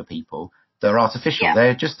definitions for people that are artificial. Yeah.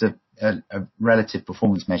 They're just a relative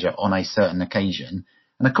performance measure on a certain occasion.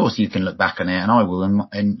 And of course you can look back on it, and I will,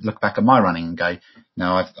 and look back at my running and go,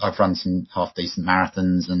 I've run some half decent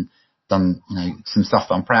marathons and done, some stuff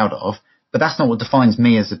that I'm proud of, but that's not what defines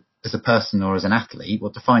me as a person or as an athlete.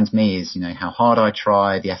 What defines me is, how hard I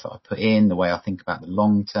try, the effort I put in, the way I think about the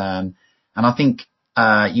long term. And I think,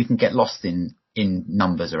 you can get lost in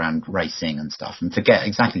numbers around racing and stuff and forget,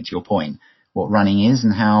 exactly to your point, what running is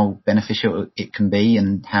and how beneficial it can be,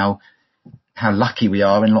 and how lucky we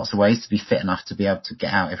are in lots of ways to be fit enough to be able to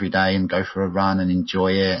get out every day and go for a run and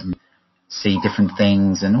enjoy it and see different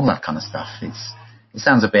things and all that kind of stuff. It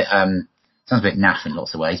sounds a bit naff in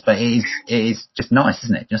lots of ways, but it is just nice,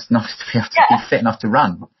 isn't it? Just nice to be able to be fit enough to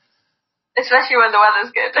run. Especially when the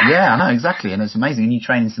weather's good. Yeah, I know, exactly. And it's amazing. And you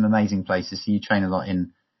train in some amazing places. So you train a lot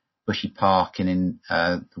in Bushy Park and in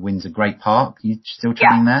the Windsor Great Park. You still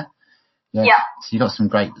training there? Yeah. So you've got some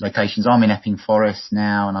great locations. I'm in Epping Forest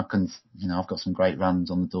now, and I've got some great runs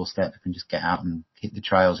on the doorstep. I can just get out and hit the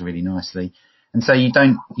trails really nicely. And so you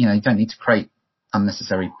don't need to create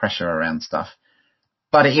unnecessary pressure around stuff.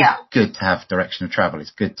 But it is good to have direction of travel.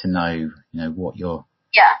 It's good to know, what you're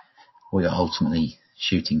ultimately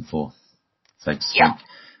shooting for, so to speak.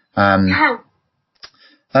 So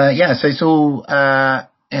it's all, so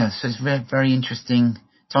it's very, very interesting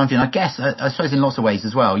time for you. And I guess, I suppose in lots of ways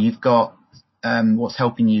as well, you've got, what's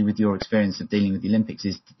helping you with your experience of dealing with the Olympics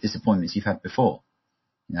is the disappointments you've had before.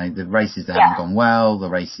 The races that haven't gone well, the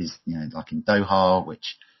races, like in Doha,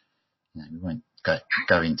 which, we won't go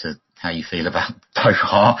into how you feel about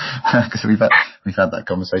Doha, because we've had that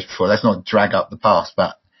conversation before. Let's not drag up the past,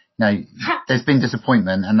 but, there's been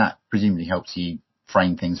disappointment, and that presumably helps you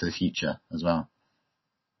frame things for the future as well.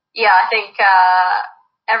 Yeah, I think,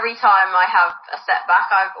 every time I have a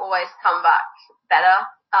setback, I've always come back better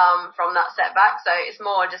from that setback. So it's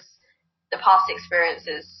more just the past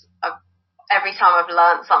experiences of every time I've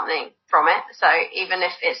learned something from it. So even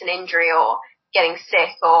if it's an injury or getting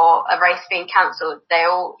sick or a race being cancelled,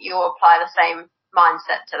 you all apply the same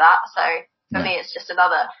mindset to that. So for me, it's just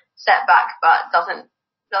another setback, but doesn't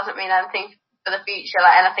mean anything for the future.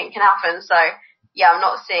 Like, anything can happen. So I'm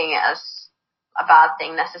not seeing it as a bad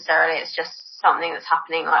thing necessarily. It's just something that's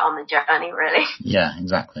happening like on the journey, really. Yeah,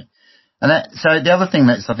 exactly. And so the other thing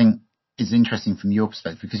that I think is interesting from your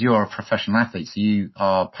perspective, because you're a professional athlete, so you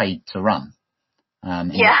are paid to run.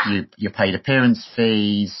 You're paid appearance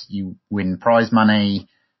fees, you win prize money,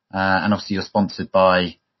 and obviously you're sponsored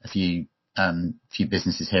by a few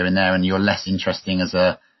businesses here and there, and you're less interesting as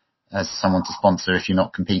someone to sponsor if you're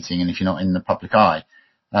not competing and if you're not in the public eye.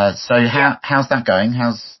 How's that going?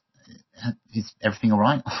 Is everything all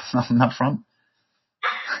right on that front?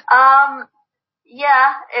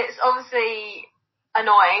 It's obviously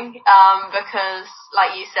annoying, because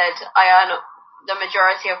like you said, I earn the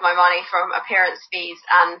majority of my money from appearance fees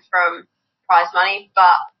and from prize money,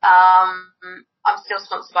 but I'm still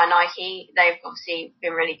sponsored by Nike. They've obviously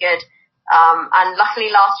been really good. And luckily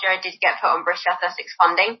last year I did get put on British Athletics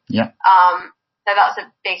funding. Yeah. So that's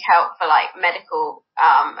a big help for like medical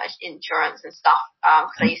insurance and stuff,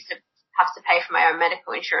 because I used to have to pay for my own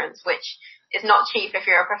medical insurance, which is not cheap if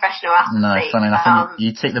you're a professional athlete. No, funny enough,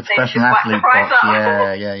 you tick the professional athlete box.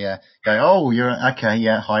 Yeah. Go, you're okay,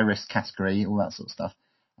 high risk category, all that sort of stuff.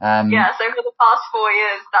 So for the past 4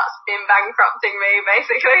 years, that's been bankrupting me,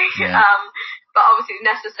 basically. Yeah. But obviously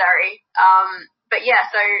it's necessary.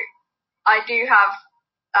 So I do have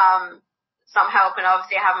some help, and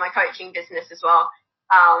obviously I have my coaching business as well,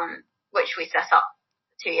 which we set up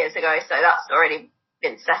 2 years ago, so that's already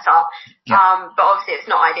been set up. But obviously it's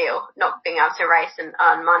not ideal not being able to race and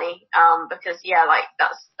earn money, because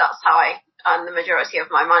that's how I earn the majority of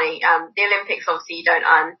my money. The Olympics obviously you don't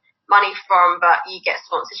earn money from, but you get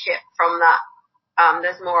sponsorship from that.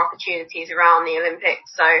 There's more opportunities around the Olympics,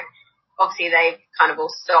 so obviously they've kind of all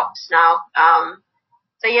stopped now.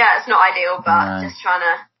 It's not ideal, but just trying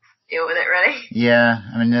to deal with it, really. Yeah,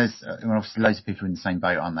 I mean there's obviously loads of people in the same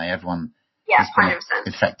boat, aren't they? Everyone has been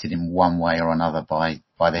affected in one way or another by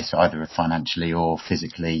this, either financially or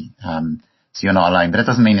physically. So you're not alone, but it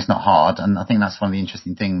doesn't mean it's not hard. And I think that's one of the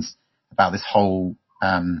interesting things about this whole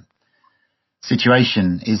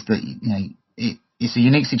situation is that it's a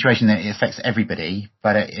unique situation that it affects everybody,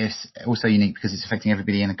 but it's also unique because it's affecting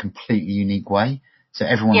everybody in a completely unique way. So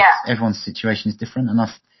everyone's situation is different. And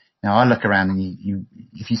I look around and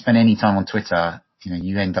if you spend any time on Twitter,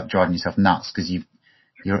 you end up driving yourself nuts because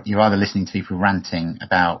you're either listening to people ranting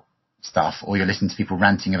about stuff or you're listening to people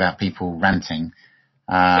ranting about people ranting.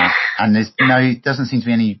 And doesn't seem to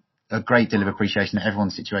be any a great deal of appreciation that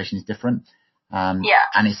everyone's situation is different. And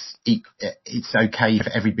it's okay for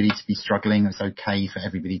everybody to be struggling. It's okay for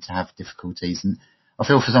everybody to have difficulties. And I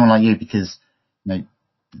feel for someone like you because,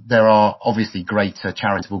 there are obviously greater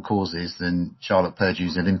charitable causes than Charlotte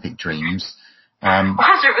Purdue's Olympic dreams. 100%.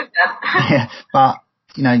 Yeah, but,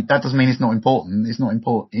 that doesn't mean it's not important. It's not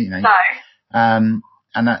important, No.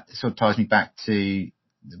 And that sort of ties me back to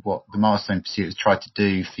what the Milestone Pursuit has tried to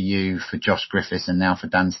do for you, for Josh Griffiths, and now for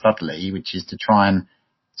Dan Studley, which is to try and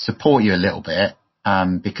support you a little bit,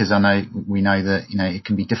 because we know that, it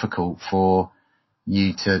can be difficult for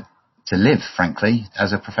you to live, frankly,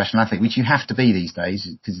 as a professional athlete, which you have to be these days,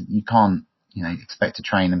 because you can't, expect to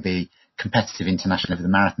train and be competitive internationally over the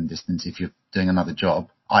marathon distance if you're doing another job.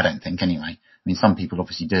 I don't think, anyway. I mean, some people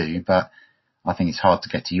obviously do, but I think it's hard to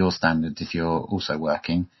get to your standards if you're also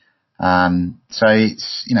working. So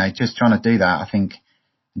it's, just trying to do that, I think,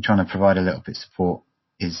 and trying to provide a little bit of support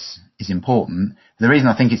is important. The reason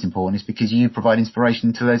I think it's important is because you provide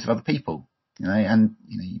inspiration to loads of other people,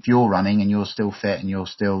 if you're running and you're still fit and you're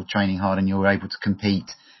still training hard and you're able to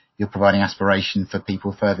compete, you're providing aspiration for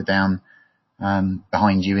people further down,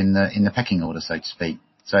 behind you in the pecking order, so to speak.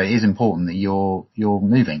 So it is important that you're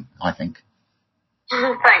moving, I think.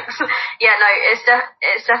 Thanks. Yeah, no,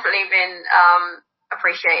 it's definitely been,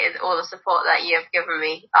 appreciated, all the support that you have given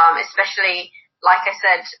me, especially, like I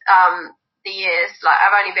said, the years,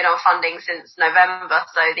 I've only been on funding since November,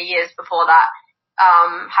 so the years before that,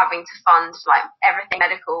 having to fund everything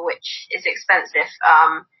medical, which is expensive,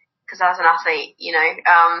 because as an athlete, you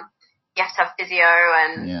have to have physio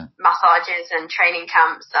and massages and training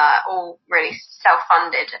camps, all really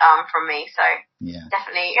self-funded, from me, so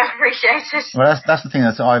definitely appreciated. Well, that's the thing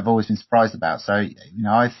that I've always been surprised about. So,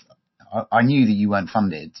 I knew that you weren't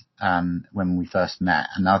funded, when we first met,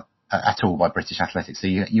 and at all by British Athletics, so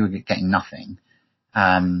you were getting nothing.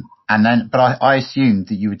 But I assumed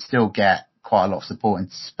that you would still get quite a lot of support,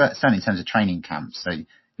 certainly in terms of training camps. So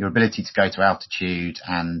your ability to go to altitude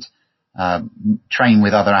and train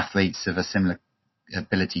with other athletes of a similar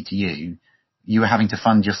ability to you were having to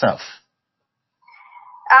fund yourself.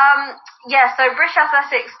 So British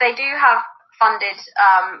Athletics, they do have funded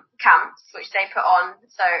camps which they put on,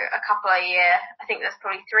 so a couple a year. I think there's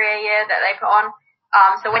probably 3 a year that they put on.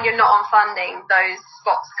 So when you're not on funding, those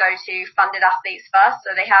spots go to funded athletes first.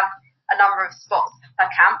 So they have a number of spots per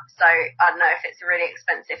camp. So I don't know if it's a really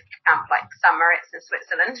expensive camp like St. Moritz in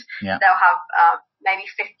Switzerland. Yeah. They'll have maybe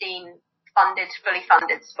 15 fully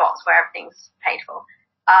funded spots where everything's paid for.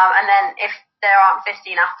 And then if there aren't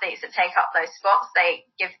 15 athletes that take up those spots, they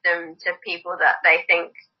give them to people that they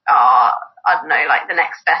think are, I don't know, the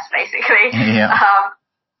next best, basically. Yeah.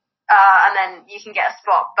 And then you can get a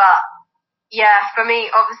spot. But yeah, for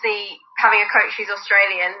me, obviously, having a coach who's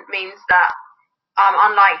Australian means that I'm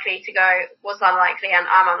unlikely to go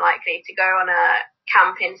on a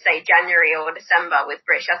camp in, say, January or December with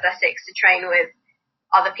British Athletics to train with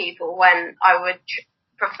other people, when I would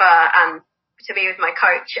prefer to be with my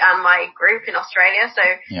coach and my group in Australia. So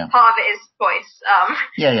part of it is choice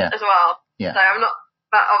as well. Yeah. So I'm not,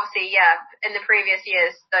 but obviously, in the previous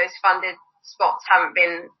years, those funded spots haven't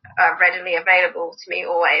been readily available to me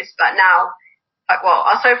always, but now, I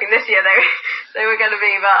was hoping this year they were going to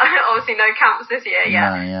be, but obviously no camps this year.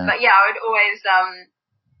 Yeah. No, but I would always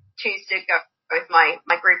choose to go with my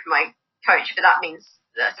group and my coach, but that means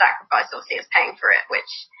the sacrifice obviously is paying for it,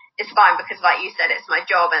 which is fine because, like you said, it's my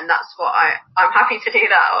job and that's what I'm happy to do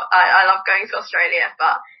that. I love going to Australia,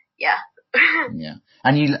 but yeah. Yeah.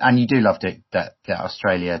 And you do love that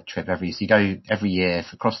Australia trip so you go every year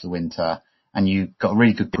across the winter. And you've got a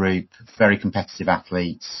really good group, very competitive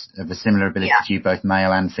athletes of a similar ability to you, both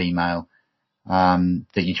male and female,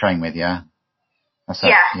 that you train with, yeah?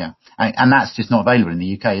 Yeah. And that's just not available in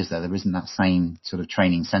the UK, is there? There isn't that same sort of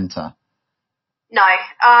training centre. No.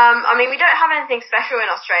 I mean, we don't have anything special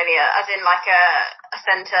in Australia, as in a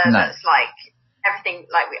centre that's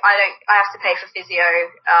everything, I have to pay for physio.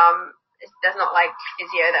 There's not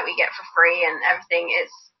physio that we get for free and everything.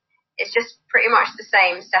 It's just pretty much the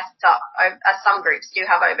same setup as some groups do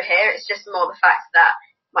have over here. It's just more the fact that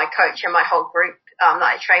my coach and my whole group that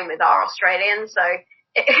I train with are Australian, so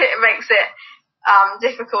it makes it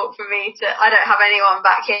difficult for me I don't have anyone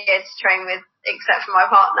back here to train with except for my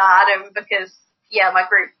partner Adam, because my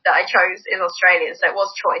group that I chose is Australian, so it was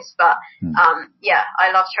choice, but I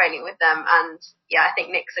love training with them, and I think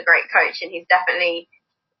Nick's a great coach and he's definitely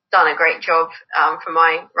done a great job for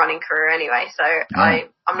my running career anyway, so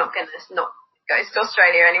I'm not going to not go to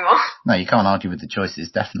Australia anymore. No, you can't argue with the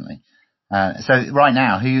choices, definitely. So right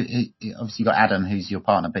now, obviously you got Adam, who's your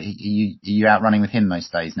partner, but are you out running with him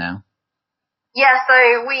most days now? Yeah,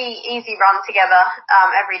 so we easy run together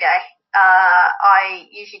every day. I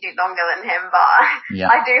usually do longer than him, but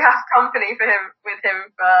I do have company with him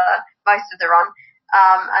for most of the run.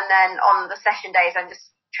 And then on the session days, I'm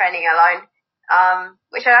just training alone,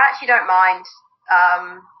 which I actually don't mind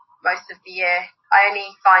most of the year. I only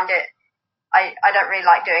find it, I don't really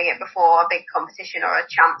like doing it before a big competition or a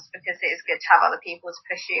champs because it is good to have other people to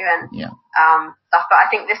push you and stuff. But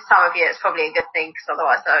I think this time of year it's probably a good thing because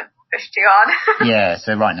otherwise I would push too hard. Yeah,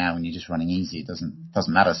 so right now when you're just running easy, it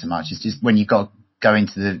doesn't matter so much. It's just when you've got to go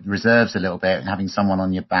into the reserves a little bit and having someone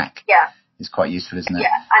on your back is quite useful, isn't it?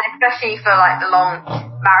 Yeah, and especially for like the long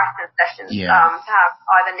marathon sessions, to have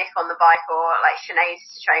either Nick on the bike or like Sinead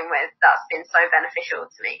to train with, that's been so beneficial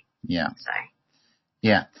to me. Yeah. So.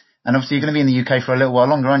 Yeah. And obviously you're going to be in the UK for a little while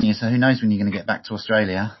longer, aren't you? So who knows when you're going to get back to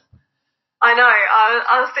Australia? I know.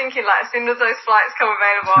 I was thinking, like, as soon as those flights come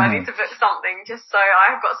available, I need to book something just so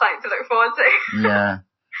I've got something to look forward to.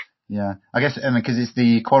 Yeah. I guess because it's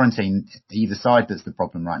the quarantine either side that's the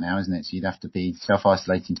problem right now, isn't it? So you'd have to be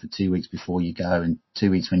self-isolating for 2 weeks before you go and 2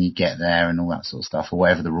 weeks when you get there and all that sort of stuff, or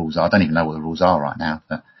whatever the rules are. I don't even know what the rules are right now.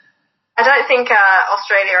 But I don't think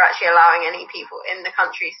Australia are actually allowing any people in the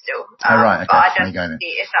country still. Right, okay. But I don't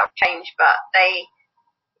see if that will change. But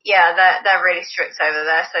they're really strict over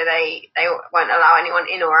there, so they won't allow anyone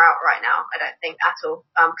in or out right now. I don't think at all,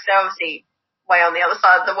 because they're obviously way on the other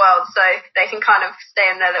side of the world, so they can kind of stay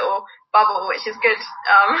in their little bubble, which is good.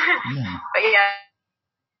 But it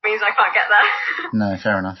means I can't get there. No,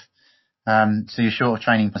 fair enough. So you're short of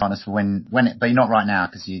training partners for but you're not right now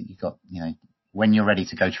because you've got, when you're ready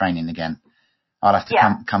to go training again. I'll have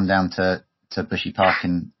to come down to Bushy Park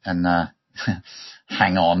and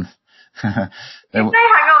hang on. You say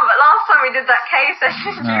hang on, but last time we did that K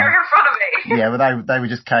session, you were in front of me. Yeah, well they were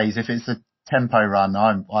just Ks. If it's a tempo run,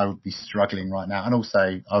 I would be struggling right now, and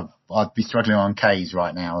also I'd be struggling on Ks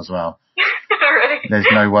right now as well. Really? There's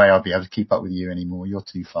no way I'd be able to keep up with you anymore. You're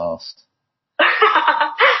too fast.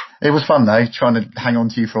 It was fun though, trying to hang on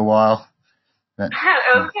to you for a while. But,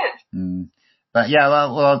 it was good. But yeah,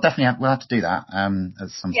 well, we'll have to do that at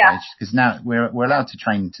some stage because now we're allowed to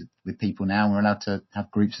train with people now. We're allowed to have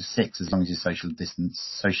groups of 6 as long as you're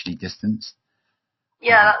socially distanced.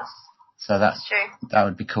 Yeah, that's true. That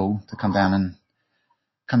would be cool to come down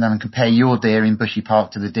and compare your deer in Bushy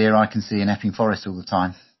Park to the deer I can see in Epping Forest all the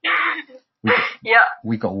time.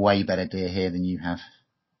 We've got way better deer here than you have.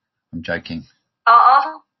 I'm joking. Ours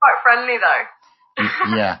are quite friendly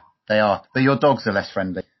though. Yeah, they are. But your dogs are less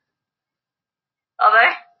friendly. Are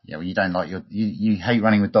they? Yeah, well, you don't like you hate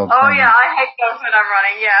running with dogs. Oh yeah, I hate dogs when I'm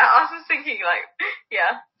running. Yeah, I was just thinking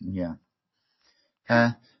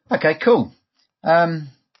Yeah. Okay, cool.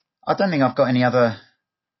 I don't think I've got any other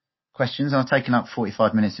questions. I've taken up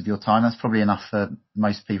 45 minutes of your time. That's probably enough for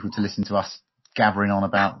most people to listen to us gabbering on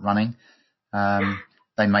about running.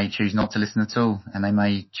 They may choose not to listen at all, and they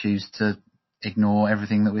may choose to ignore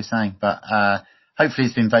everything that we're saying. But hopefully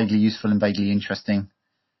it's been vaguely useful and vaguely interesting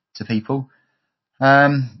to people.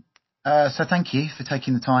 So thank you for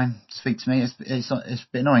taking the time to speak to me. It's a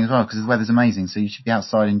bit annoying as well because the weather's amazing, so you should be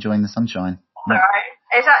outside enjoying the sunshine. All right.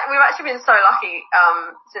 We've actually been so lucky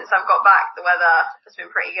since I've got back. The weather has been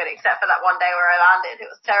pretty good, except for that one day where I landed. It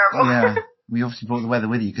was terrible. Yeah, we obviously brought the weather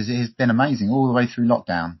with you because it has been amazing all the way through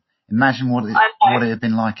lockdown. Imagine what it had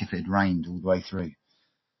been like if it had rained all the way through.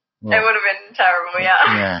 Well, it would have been terrible, yeah.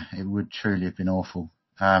 Yeah, it would truly have been awful.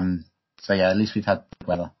 So yeah, at least we've had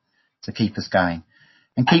weather to keep us going.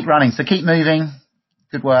 And keep running, so keep moving.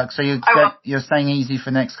 Good work. So you're staying easy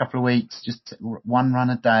for the next couple of weeks. Just one run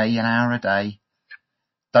a day, an hour a day.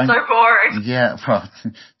 So boring. Yeah, well,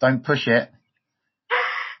 don't push it.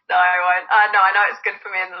 No, I won't. No, I know it's good for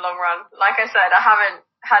me in the long run. Like I said, I haven't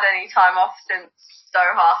had any time off since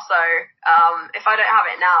Doha, so if I don't have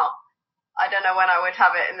it now, I don't know when I would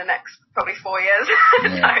have it in the next probably 4 years.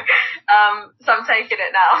 Yeah. So I'm taking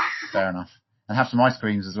it now. Fair enough. And have some ice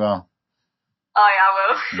creams as well. Oh yeah,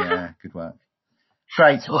 I will. Yeah, good work.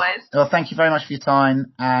 Great. Well, thank you very much for your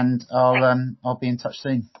time, and I'll be in touch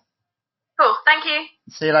soon. Cool. Thank you.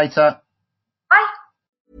 See you later. Bye.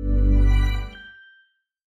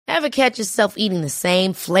 Ever catch yourself eating the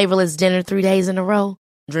same flavorless dinner 3 days in a row?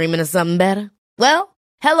 Dreaming of something better? Well,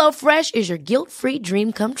 HelloFresh is your guilt-free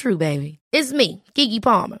dream come true, baby. It's me, Keke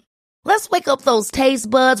Palmer. Let's wake up those taste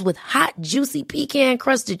buds with hot, juicy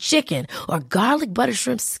pecan-crusted chicken or garlic butter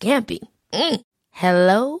shrimp scampi.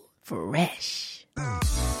 Hello Fresh.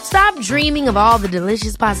 Stop dreaming of all the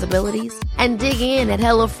delicious possibilities and dig in at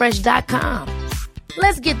HelloFresh.com.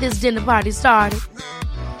 Let's get this dinner party started.